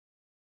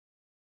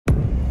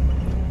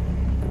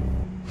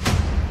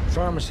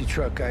Pharmacy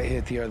truck got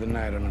hit the other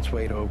night on its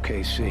way to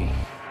OKC.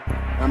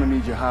 I'm gonna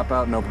need you to hop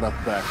out and open up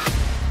the back.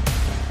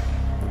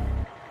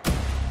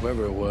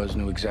 Whoever it was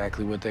knew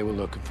exactly what they were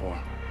looking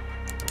for.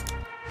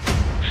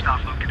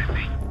 Stop looking at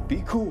me.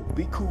 Be cool,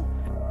 be cool.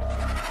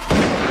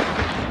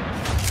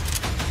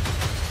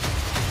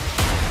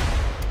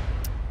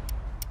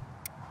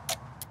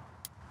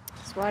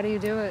 So why do you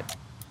do it?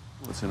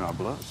 What's in our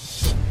blood?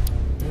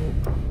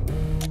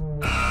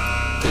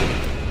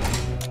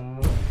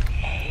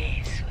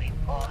 Hey, sweet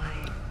boy.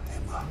 Hey,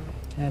 Ma.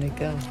 How'd it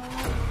go?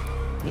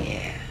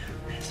 Yeah,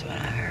 that's what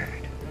I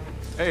heard.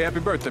 Hey, happy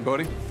birthday,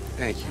 buddy.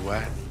 Thank you,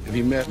 Wyatt. Have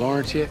you met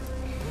Lawrence yet?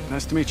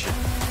 Nice to meet you.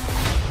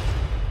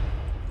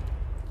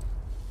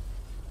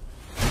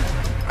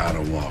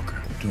 Otto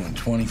Walker, doing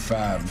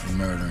 25 for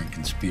murder and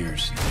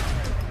conspiracy.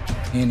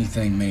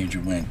 Anything major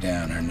went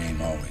down, her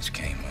name always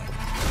came up.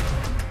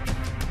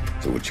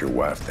 So what's your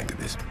wife think of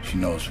this? She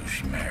knows who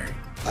she married.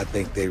 I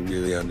think they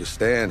really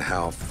understand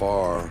how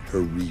far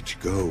her reach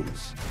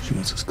goes. She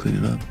wants us to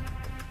clean it up.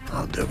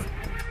 I'll do it.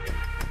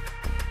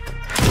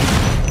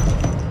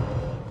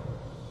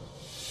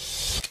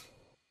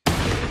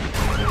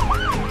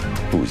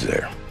 Who's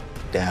there?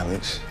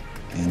 Dallas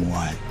and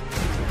Wyatt.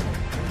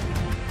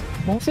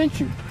 Won't sent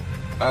you.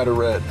 Ida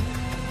Red.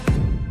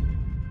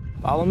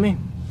 Follow me.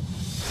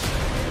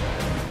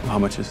 How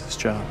much is this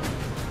job?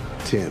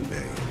 10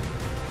 million.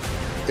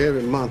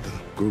 Every month,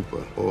 a group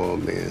of oil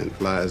men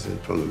flies in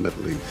from the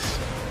Middle East.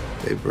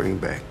 They bring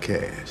back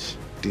cash,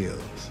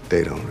 deals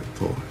they don't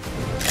report.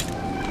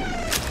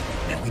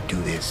 Now we do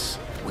this,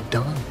 we're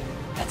done.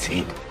 That's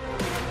it.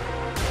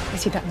 I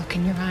see that look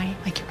in your eye,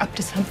 like you're up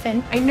to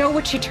something. I know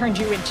what she turned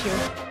you into.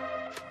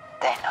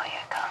 They know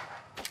you're coming.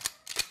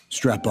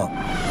 Strap up.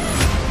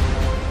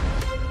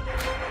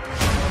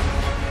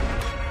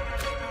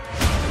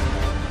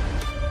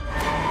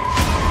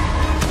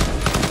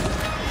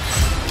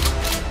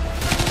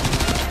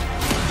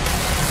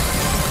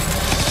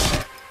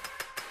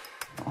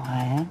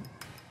 Well,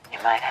 you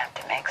might have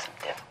to make some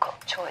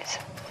difficult choices.